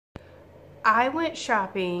I went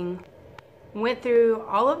shopping, went through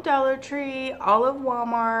all of Dollar Tree, all of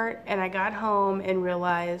Walmart, and I got home and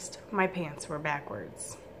realized my pants were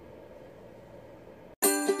backwards.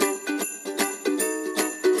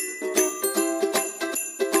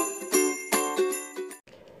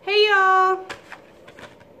 Hey y'all!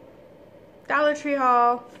 Dollar Tree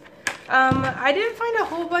haul. I didn't find a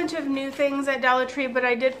whole bunch of new things at Dollar Tree, but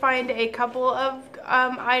I did find a couple of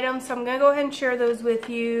items, so I'm going to go ahead and share those with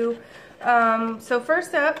you. So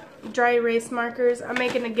first up, dry erase markers. I'm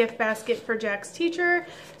making a gift basket for Jack's teacher,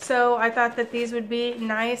 so I thought that these would be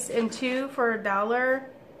nice, and two for $1.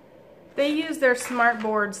 They use their smart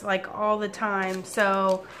boards like all the time,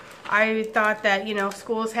 so I thought that, you know,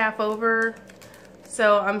 school's half over,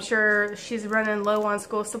 so I'm sure she's running low on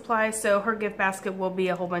school supplies, so her gift basket will be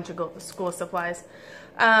a whole bunch of school supplies.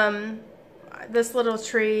 This little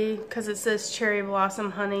tree, because it says cherry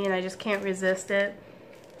blossom honey, and I just can't resist it.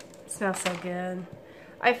 It smells so good.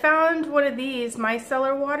 I found one of these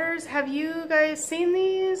micellar waters. Have you guys seen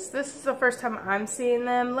these? This is the first time I'm seeing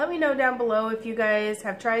them. Let me know down below if you guys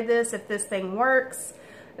have tried this, if this thing works.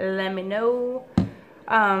 Let me know.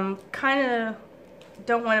 Kind of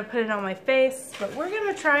don't want to put it on my face, but we're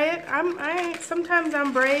gonna try it. Sometimes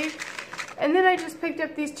I'm brave. And then I just picked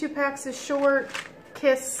up these 2 packs of short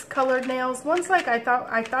Kiss colored nails. One's like, I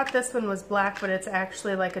thought this one was black, but it's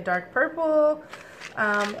actually like a dark purple.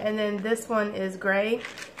 And then this one is gray.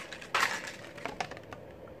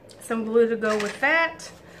 Some glue to go with that.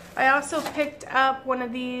 I also picked up one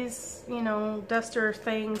of these, you know, duster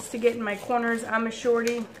things to get in my corners. I'm a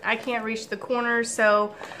shorty. I can't reach the corners,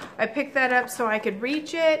 so I picked that up so I could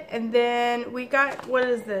reach it. And then we got, what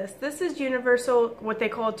is this? This is universal, what they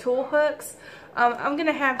call tool hooks. I'm going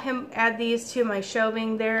to have him add these to my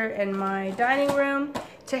shelving there in my dining room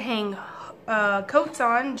to hang coats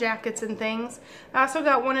on, jackets and things. I also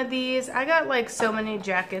got one of these. I got like so many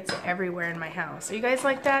jackets everywhere in my house. Are you guys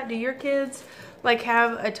like that? Do your kids like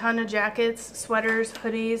have a ton of jackets, sweaters,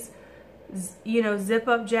 hoodies, you know, zip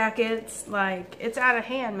up jackets? Like, it's out of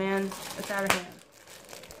hand, man. It's out of hand.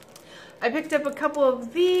 I picked up a couple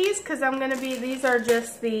of these because I'm going to be, these are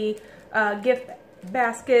just the gift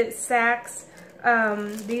basket sacks.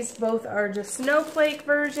 These both are just snowflake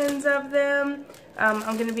versions of them.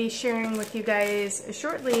 I'm going to be sharing with you guys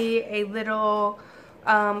shortly a little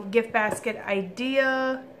gift basket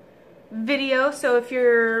idea video. So if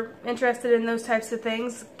you're interested in those types of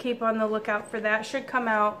things, keep on the lookout for that. Should come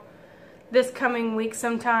out this coming week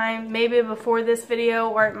sometime, maybe before this video,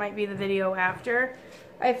 or it might be the video after.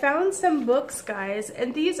 I found some books, guys,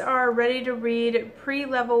 and these are ready to read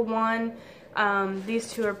pre-level 1.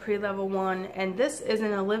 These two are pre-level 1, and this is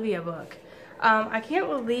an Olivia book. I can't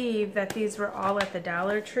believe that these were all at the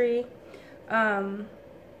Dollar Tree, but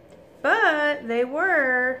they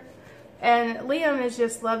were, and Liam is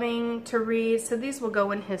just loving to read, so these will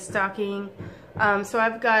go in his stocking. So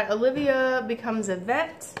I've got Olivia Becomes a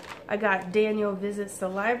Vet, I got Daniel Visits the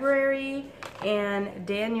Library, and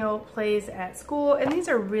Daniel Plays at School, and these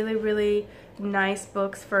are really, really nice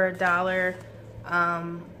books for $1.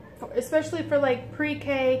 Especially for like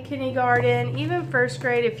pre-K, kindergarten, even first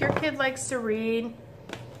grade. If your kid likes to read,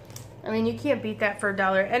 I mean, you can't beat that for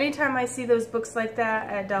 $1. Anytime I see those books like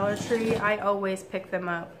that at Dollar Tree, I always pick them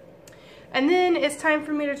up. And then it's time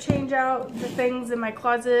for me to change out the things in my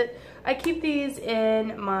closet. I keep these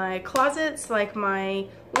in my closets, like my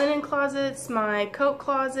linen closets, my coat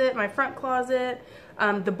closet, my front closet,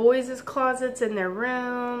 the boys' closets in their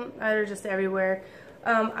room. They're just everywhere.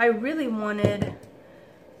 I really wanted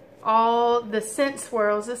all the scent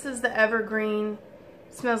swirls. This is the evergreen,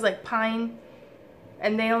 smells like pine,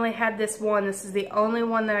 and they only had this one. This is the only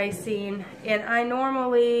one that I seen, and I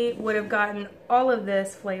normally would have gotten all of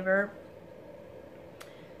this flavor,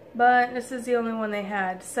 but this is the only one they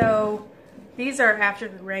had. So these are after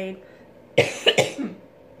the rain. I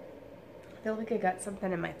feel like I got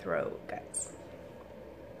something in my throat, guys.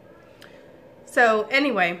 So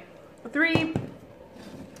anyway, 3,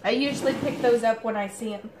 I usually pick those up when I see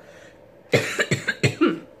them.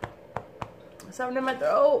 Something in my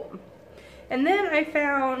throat. And then I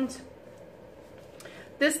found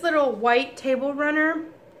this little white table runner.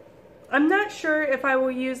 I'm not sure if I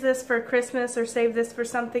will use this for Christmas or save this for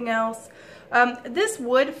something else. This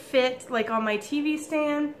would fit like on my TV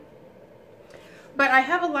stand, but I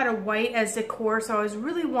have a lot of white as decor, so I was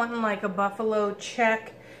really wanting like a buffalo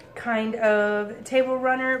check kind of table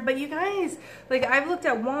runner. But you guys, like, I've looked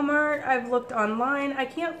at Walmart, I've looked online, I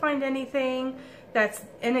can't find anything that's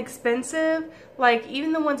inexpensive. Like,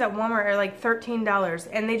 even the ones at Walmart are like $13,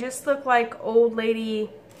 and they just look like old lady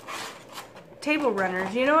table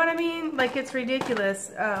runners. You know what I mean? Like, it's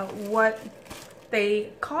ridiculous what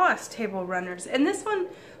they cost, table runners. And this one,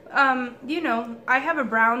 you know, I have a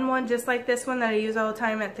brown one just like this one that I use all the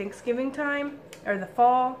time at Thanksgiving time or the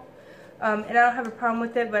fall. And I don't have a problem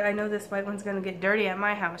with it, but I know this white one's going to get dirty at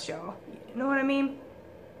my house, y'all. You know what I mean?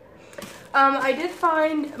 I did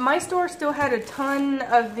find, my store still had a ton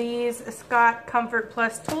of these Scott Comfort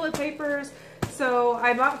Plus toilet papers. So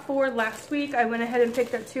I bought 4 last week. I went ahead and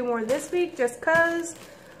picked up 2 more this week just because,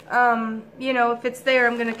 you know, if it's there,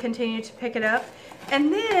 I'm going to continue to pick it up.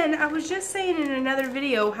 And then I was just saying in another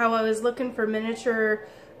video how I was looking for miniature,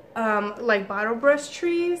 like bottle brush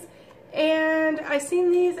trees. And I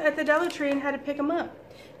seen these at the Dollar Tree and had to pick them up.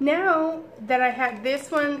 Now that I had, this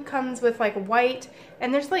one comes with like white,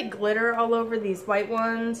 and there's like glitter all over these white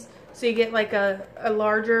ones. So you get like a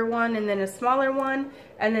larger one and then a smaller one.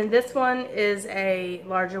 And then this one is a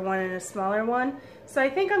larger one and a smaller one. So I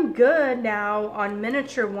think I'm good now on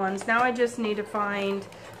miniature ones. Now I just need to find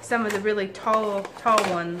some of the really tall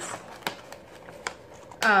ones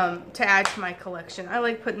to add to my collection. I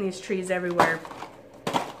like putting these trees everywhere.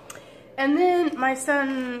 And then my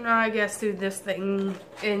son, I guess, threw this thing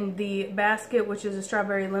in the basket, which is a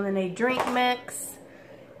strawberry lemonade drink mix.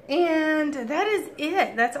 And that is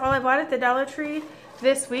it. That's all I bought at the Dollar Tree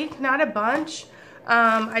this week. Not a bunch.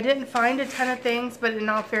 I didn't find a ton of things, but in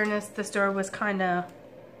all fairness, the store was kind of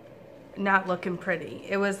not looking pretty.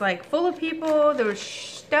 It was like full of people. There was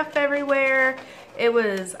stuff everywhere. It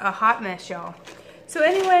was a hot mess, y'all. So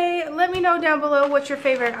anyway, let me know down below what's your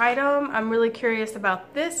favorite item. I'm really curious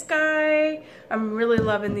about this guy. I'm really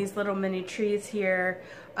loving these little mini trees here.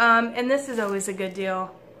 And this is always a good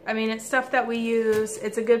deal. I mean, it's stuff that we use.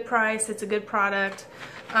 It's a good price. It's a good product.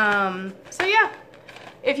 So yeah,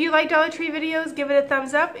 if you like Dollar Tree videos, give it a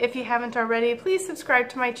thumbs up. If you haven't already, please subscribe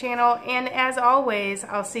to my channel. And as always,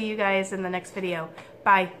 I'll see you guys in the next video.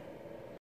 Bye.